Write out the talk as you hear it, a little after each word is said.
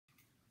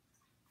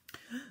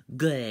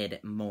Good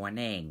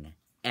morning,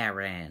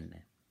 Erin.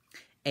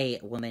 A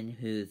woman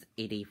whose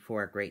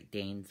 84 Great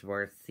Danes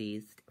were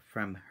seized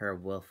from her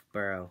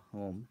Wolfboro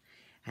home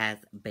has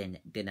been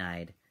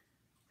denied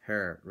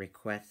her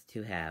request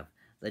to have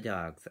the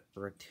dogs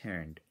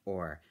returned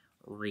or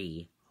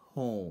rehomed.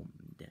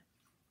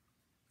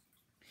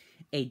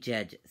 A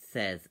judge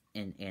says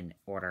in an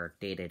order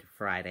dated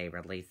Friday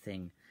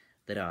releasing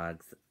the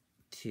dogs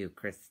to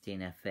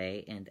Christina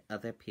Fay and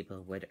other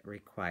people would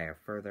require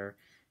further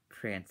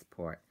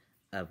transport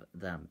of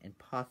them and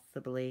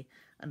possibly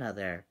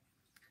another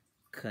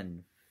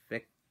conviction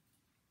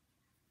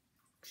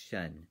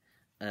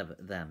of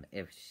them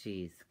if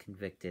she's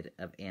convicted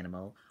of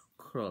animal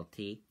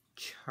cruelty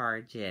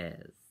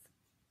charges.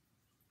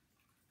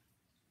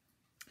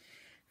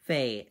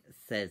 Faye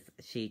says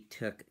she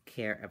took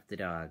care of the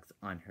dogs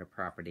on her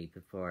property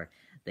before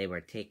they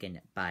were taken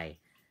by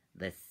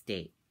the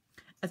state.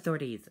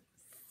 Authorities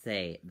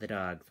say the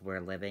dogs were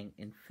living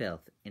in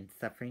filth and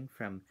suffering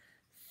from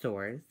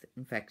sores,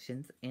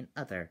 infections, and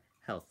other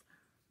health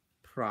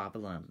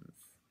problems.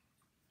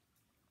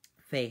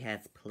 Faye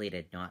has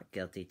pleaded not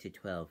guilty to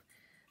 12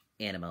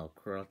 animal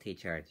cruelty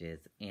charges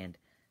and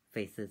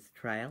faces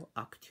trial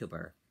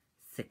October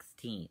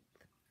 16th.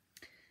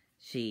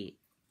 She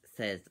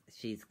says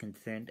she's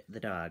concerned the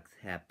dogs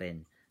have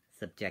been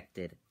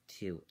subjected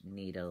to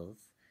needles,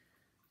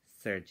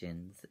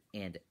 surgeons,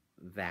 and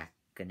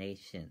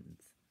vaccinations.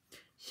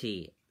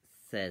 She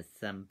says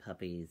some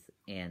puppies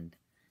and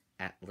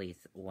at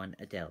least one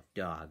adult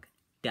dog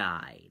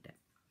died.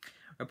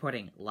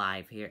 Reporting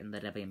live here in the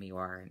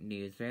WMUR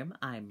newsroom,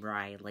 I'm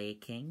Riley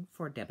King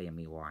for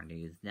WMUR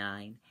News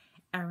 9.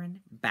 Erin,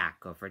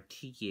 back over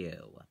to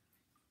you.